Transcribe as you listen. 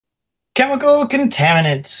Chemical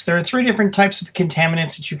contaminants. There are three different types of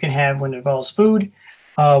contaminants that you can have when it involves food.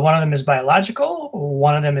 One of them is biological,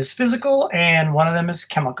 one of them is physical, and one of them is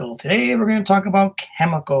chemical. Today, we're going to talk about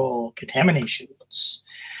chemical contaminations.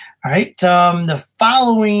 All right. The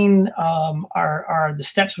following are the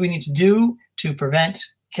steps we need to do to prevent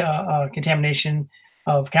contamination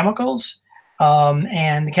of chemicals.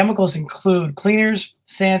 And the chemicals include cleaners,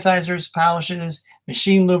 sanitizers, polishes,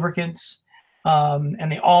 machine lubricants,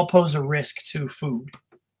 and they all pose a risk to food.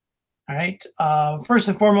 All right. First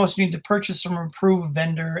and foremost, you need to purchase from an approved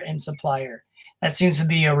vendor and supplier. That seems to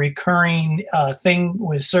be a recurring thing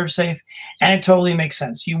with ServSafe, and it totally makes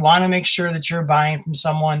sense. You want to make sure that you're buying from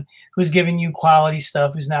someone who's giving you quality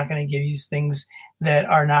stuff, who's not going to give you things that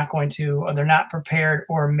are not going to, or they're not prepared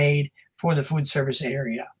or made for the food service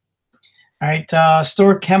area. All right.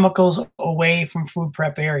 Store chemicals away from food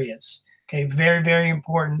prep areas. Okay. Very, very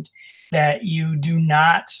important that you do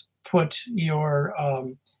not put your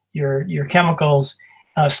chemicals,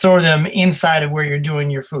 store them inside of where you're doing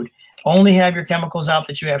your food. Only have your chemicals out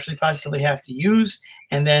that you actually possibly have to use.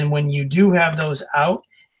 And then when you do have those out,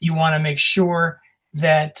 you want to make sure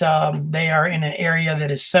that they are in an area that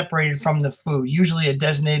is separated from the food, usually a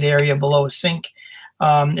designated area below a sink.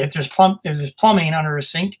 If there's plumbing under a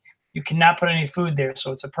sink, you cannot put any food there.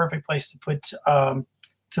 So it's a perfect place to put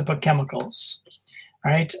chemicals.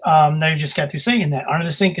 All right. Now you just got through saying that. Under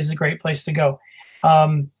the sink is a great place to go.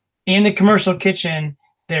 In the commercial kitchen,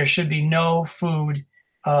 there should be no food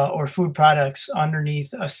or food products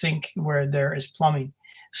underneath a sink where there is plumbing.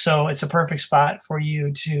 So it's a perfect spot for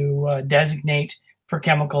you to designate for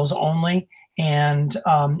chemicals only. And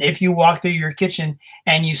if you walk through your kitchen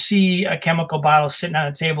and you see a chemical bottle sitting on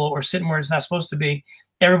a table or sitting where it's not supposed to be,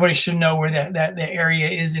 everybody should know where that area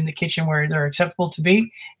is in the kitchen where they're acceptable to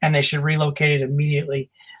be, and they should relocate it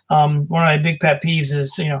immediately. One of my big pet peeves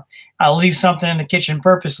is, I'll leave something in the kitchen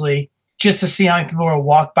purposely just to see how many people will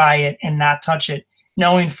walk by it and not touch it,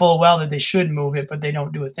 knowing full well that they should move it, but they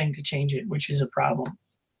don't do a thing to change it, which is a problem.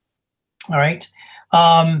 All right.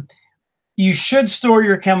 You should store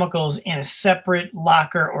your chemicals in a separate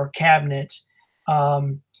locker or cabinet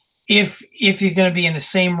if you're going to be in the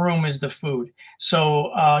same room as the food. So,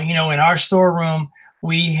 in our storeroom,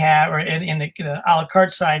 we have, or in the a la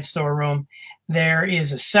carte side storeroom, there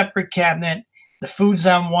is a separate cabinet. The food's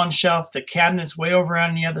on one shelf, the cabinet's way over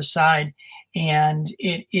on the other side, and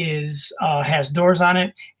it is has doors on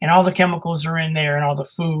it, and all the chemicals are in there, and all the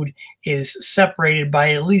food is separated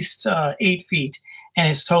by at least 8 feet, and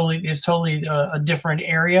it's totally a different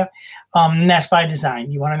area. And that's by design.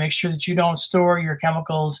 You want to make sure that you don't store your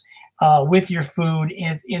chemicals with your food.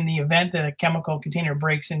 If in the event that a chemical container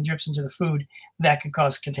breaks and drips into the food, that can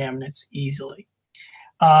cause contaminants easily.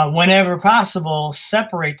 Whenever possible,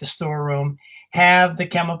 separate the storeroom. Have the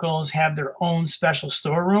chemicals have their own special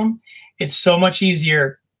storeroom. It's so much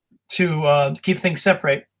easier to keep things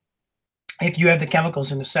separate if you have the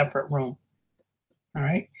chemicals in a separate room. All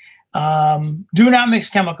right. Do not mix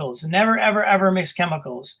chemicals. Never, ever, ever mix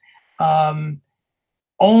chemicals.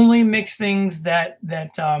 Only mix things that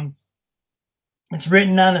it's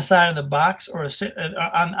written on the side of the box or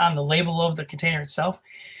on the label of the container itself.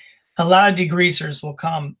 A lot of degreasers will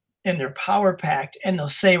come and they're power packed, and they'll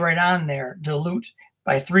say right on there, dilute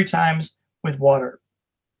by 3 times with water.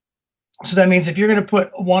 So that means if you're going to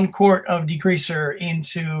put 1 quart of degreaser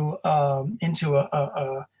into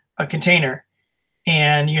a container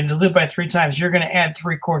and you're going to dilute by 3 times, you're going to add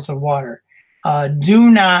 3 quarts of water.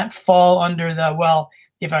 Do not fall under the, well,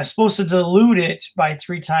 if I'm supposed to dilute it by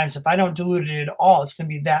 3 times, if I don't dilute it at all, it's going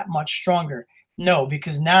to be that much stronger. No,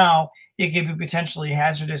 because now it can be potentially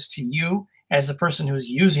hazardous to you as the person who's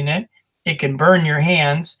using it. It can burn your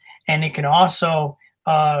hands, and it can also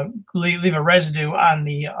leave a residue on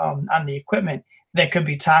the equipment that could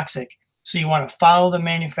be toxic. So you want to follow the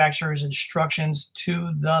manufacturer's instructions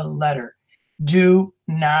to the letter. Do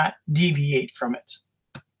not deviate from it.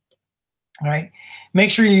 All right.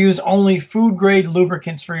 Make sure you use only food-grade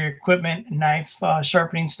lubricants for your equipment, knife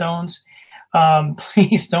sharpening stones.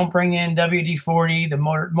 Please don't bring in WD-40, the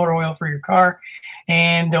motor oil for your car,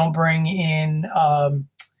 and don't bring in,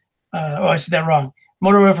 I said that wrong.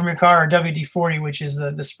 Motor oil from your car, or WD-40, which is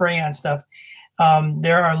the spray-on stuff.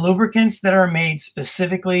 There are lubricants that are made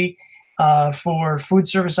specifically for food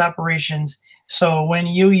service operations. So when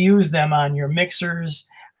you use them on your mixers,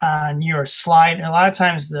 on your slide, a lot of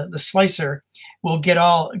times the slicer will get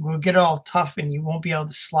all tough, and you won't be able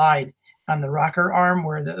to slide on the rocker arm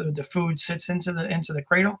where the food sits into the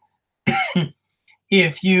cradle.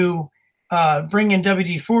 If you bring in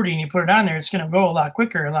WD-40 and you put it on there, it's going to go a lot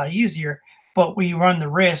quicker, a lot easier, but we run the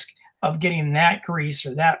risk of getting that grease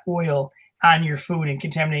or that oil on your food and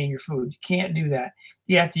contaminating your food. You can't do that.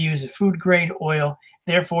 You have to use a food grade oil.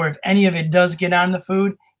 Therefore, if any of it does get on the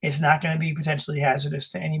food, it's not going to be potentially hazardous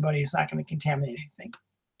to anybody. It's not going to contaminate anything.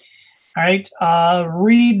 All right.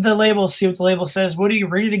 Read the label. See what the label says. What do you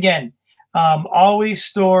read it again? Always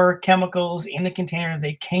store chemicals in the container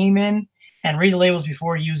they came in, and read the labels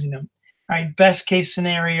before using them. All right. Best case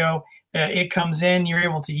scenario, it comes in, you're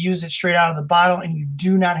able to use it straight out of the bottle, and you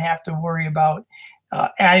do not have to worry about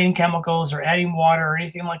adding chemicals or adding water or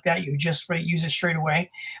anything like that. You just use it straight away.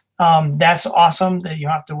 That's awesome that you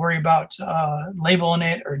don't have to worry about labeling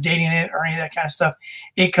it or dating it or any of that kind of stuff.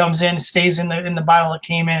 It comes in, stays in the bottle it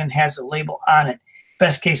came in, and has a label on it.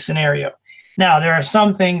 Best case scenario. Now, there are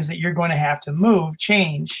some things that you're going to have to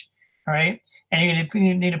change, all right? And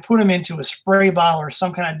you need to put them into a spray bottle or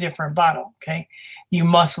some kind of different bottle, okay? You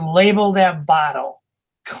must label that bottle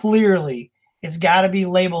clearly. It's got to be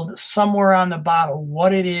labeled somewhere on the bottle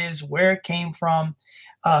what it is, where it came from,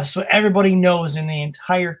 so everybody knows in the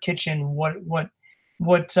entire kitchen what's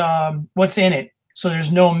in it, so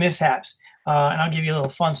there's no mishaps. And I'll give you a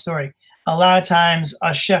little fun story. A lot of times,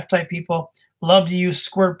 chef type people love to use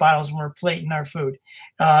squirt bottles when we're plating our food.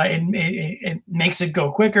 It makes it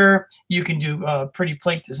go quicker. You can do pretty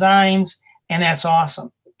plate designs, and that's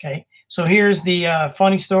awesome. Okay, so here's the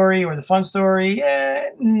funny story or the fun story.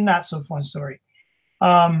 Not so fun story.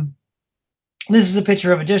 This is a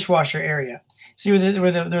picture of a dishwasher area. See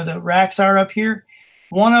where the racks are up here?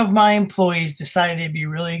 One of my employees decided it'd be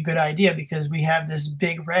really a good idea because we have this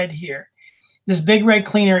Big Red here. This Big Red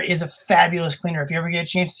cleaner is a fabulous cleaner. If you ever get a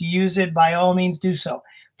chance to use it, by all means do so.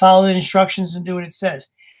 Follow the instructions and do what it says.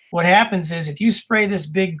 What happens is if you spray this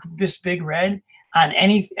Big Red on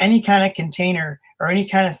any kind of container or any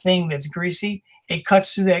kind of thing that's greasy, it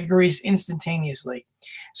cuts through that grease instantaneously.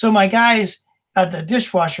 So my guys at the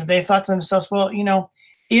dishwasher, they thought to themselves, well, you know,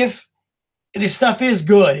 if this stuff is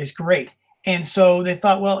good, it's great. And so they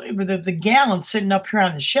thought, well, the gallon sitting up here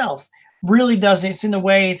on the shelf really doesn't, it's in the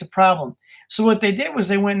way, it's a problem. So what they did was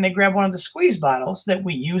they went and they grabbed one of the squeeze bottles that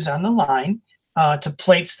we use on the line to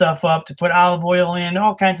plate stuff up, to put olive oil in,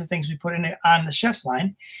 all kinds of things we put in it on the chef's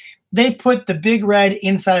line. They put the Big Red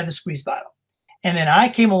inside of the squeeze bottle. And then I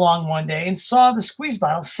came along one day and saw the squeeze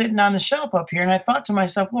bottle sitting on the shelf up here. And I thought to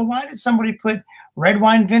myself, well, why did somebody put red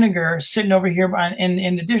wine vinegar sitting over here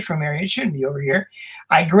in the dish room area? It shouldn't be over here.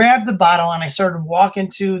 I grabbed the bottle and I started walking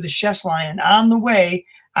to the chef's line. And on the way,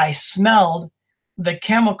 I smelled the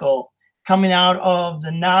chemical coming out of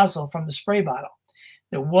the nozzle from the spray bottle.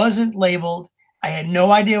 It wasn't labeled. I had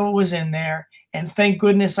no idea what was in there. And thank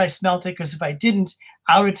goodness I smelled it, because if I didn't,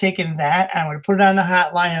 I would have taken that and I would have put it on the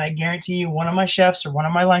hotline, and I guarantee you one of my chefs or one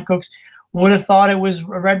of my line cooks would have thought it was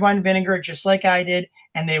red wine vinegar just like I did,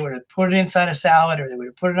 and they would have put it inside a salad or they would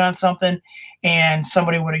have put it on something, and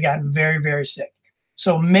somebody would have gotten very, very sick.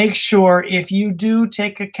 So make sure if you do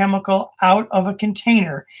take a chemical out of a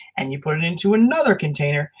container and you put it into another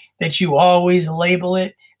container that you always label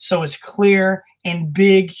it so it's clear in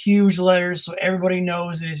big, huge letters so everybody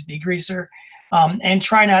knows it is degreaser. And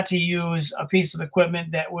try not to use a piece of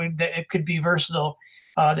equipment that it could be versatile,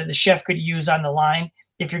 that the chef could use on the line.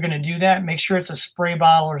 If you're going to do that, make sure it's a spray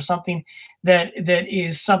bottle or something that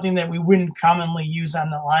is something that we wouldn't commonly use on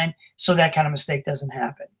the line, so that kind of mistake doesn't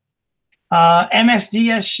happen.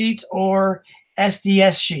 MSDS sheets or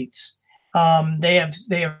SDS sheets. They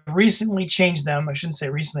have recently changed them. I shouldn't say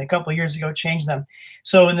recently, a couple of years ago changed them.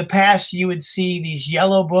 So in the past, you would see these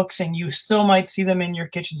yellow books, and you still might see them in your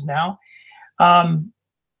kitchens now. And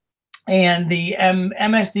the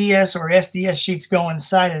MSDS or SDS sheets go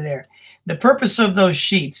inside of there. The purpose of those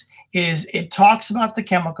sheets is it talks about the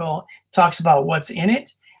chemical, talks about what's in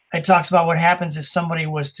it. It talks about what happens if somebody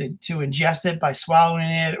was to ingest it by swallowing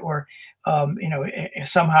it, or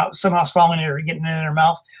somehow swallowing it or getting it in their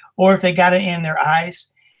mouth, or if they got it in their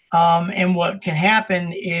eyes. And what can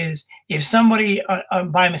happen is if somebody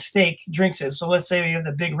by mistake drinks it, so let's say we have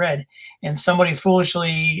the Big Red and somebody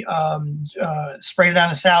foolishly sprayed it on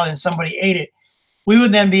the salad and somebody ate it, we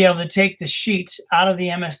would then be able to take the sheet out of the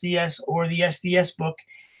MSDS or the SDS book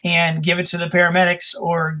and give it to the paramedics,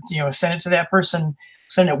 or send it to that person,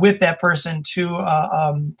 send it with that person to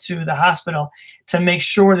the hospital to make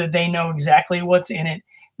sure that they know exactly what's in it.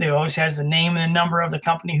 It always has the name and the number of the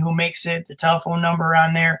company who makes it, the telephone number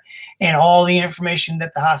on there, and all the information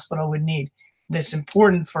that the hospital would need. That's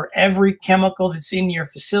important for every chemical that's in your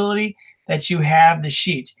facility, that you have the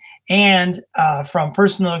sheet. And from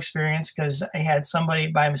personal experience, because I had somebody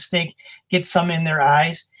by mistake get some in their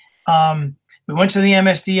eyes, we went to the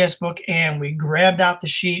MSDS book and we grabbed out the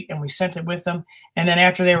sheet and we sent it with them. And then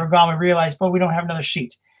after they were gone, we realized, well, we don't have another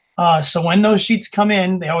sheet. So when those sheets come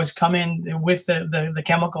in, they always come in with the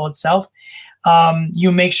chemical itself.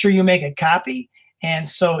 You make sure you make a copy. And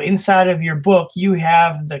so inside of your book, you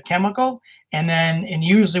have the chemical. And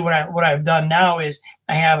usually what I've done now is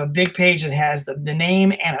I have a big page that has the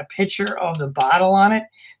name and a picture of the bottle on it.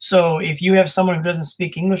 So if you have someone who doesn't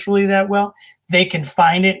speak English really that well, they can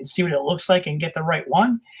find it and see what it looks like and get the right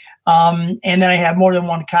one. And then I have more than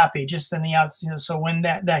one copy just in the outside. So when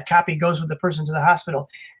that copy goes with the person to the hospital,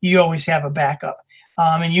 you always have a backup.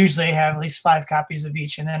 And usually I have at least 5 copies of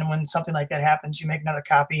each. And then when something like that happens, you make another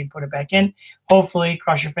copy and put it back in. Hopefully,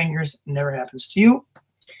 cross your fingers, it never happens to you.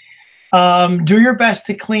 Do your best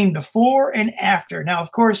to clean before and after. Now,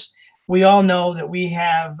 of course, we all know that we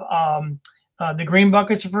have the green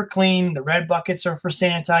buckets are for clean, the red buckets are for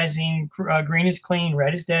sanitizing, green is clean,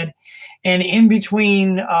 red is dead. And in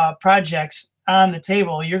between projects on the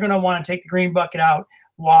table, you're going to want to take the green bucket out,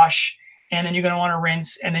 wash, and then you're going to want to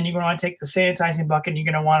rinse, and then you're going to want to take the sanitizing bucket and you're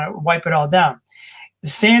going to want to wipe it all down. The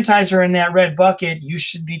sanitizer in that red bucket, you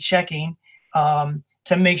should be checking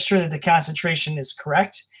to make sure that the concentration is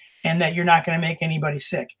correct and that you're not going to make anybody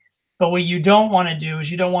sick. But what you don't want to do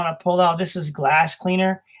is you don't want to pull out, this is glass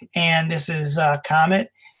cleaner and this is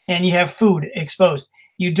Comet, and you have food exposed.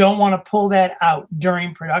 You don't want to pull that out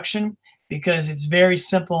during production because it's very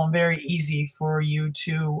simple and very easy for you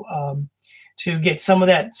to get some of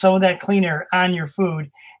that cleaner on your food.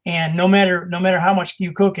 And no matter how much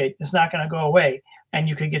you cook it, it's not going to go away and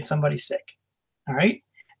you could get somebody sick. All right.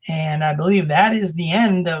 And I believe that is the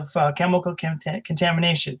end of chemical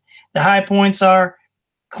contamination. The high points are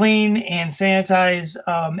clean and sanitize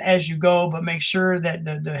as you go, but make sure that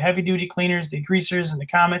the heavy duty cleaners, the greasers and the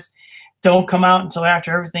Comets don't come out until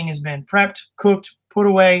after everything has been prepped, cooked, put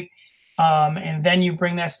away, and then you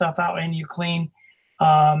bring that stuff out and you clean.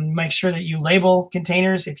 Make sure that you label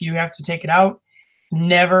containers if you have to take it out.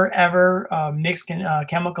 Never, ever mix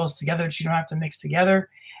chemicals together that you don't have to mix together.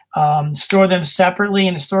 Store them separately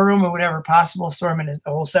in the storeroom or whatever possible. Store them in a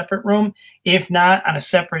whole separate room, if not on a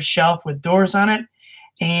separate shelf with doors on it.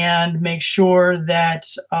 And make sure that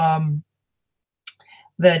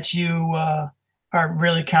that you are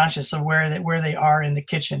really conscious of where they are in the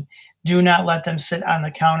kitchen. Do not let them sit on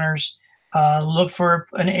the counters. Look for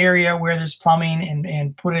an area where there's plumbing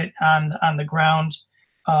and put it on the ground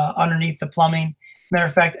underneath the plumbing. Matter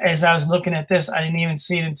of fact, as I was looking at this, I didn't even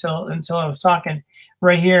see it until I was talking.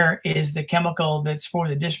 Right here is the chemical that's for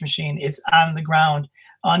the dish machine. It's on the ground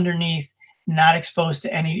underneath, not exposed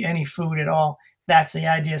to any food at all. That's the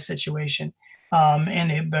ideal situation.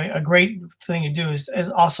 And a great thing to do is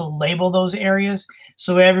also label those areas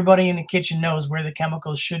so everybody in the kitchen knows where the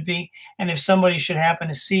chemicals should be. And if somebody should happen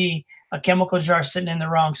to see a chemical jar sitting in the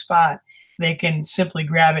wrong spot, they can simply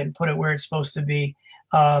grab it and put it where it's supposed to be.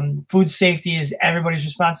 Food safety is everybody's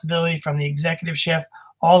responsibility, from the executive chef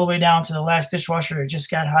all the way down to the last dishwasher who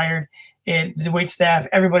just got hired. The wait staff,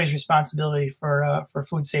 everybody's responsibility for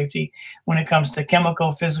food safety when it comes to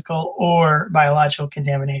chemical, physical, or biological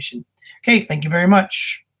contamination. Okay, thank you very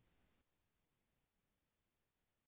much.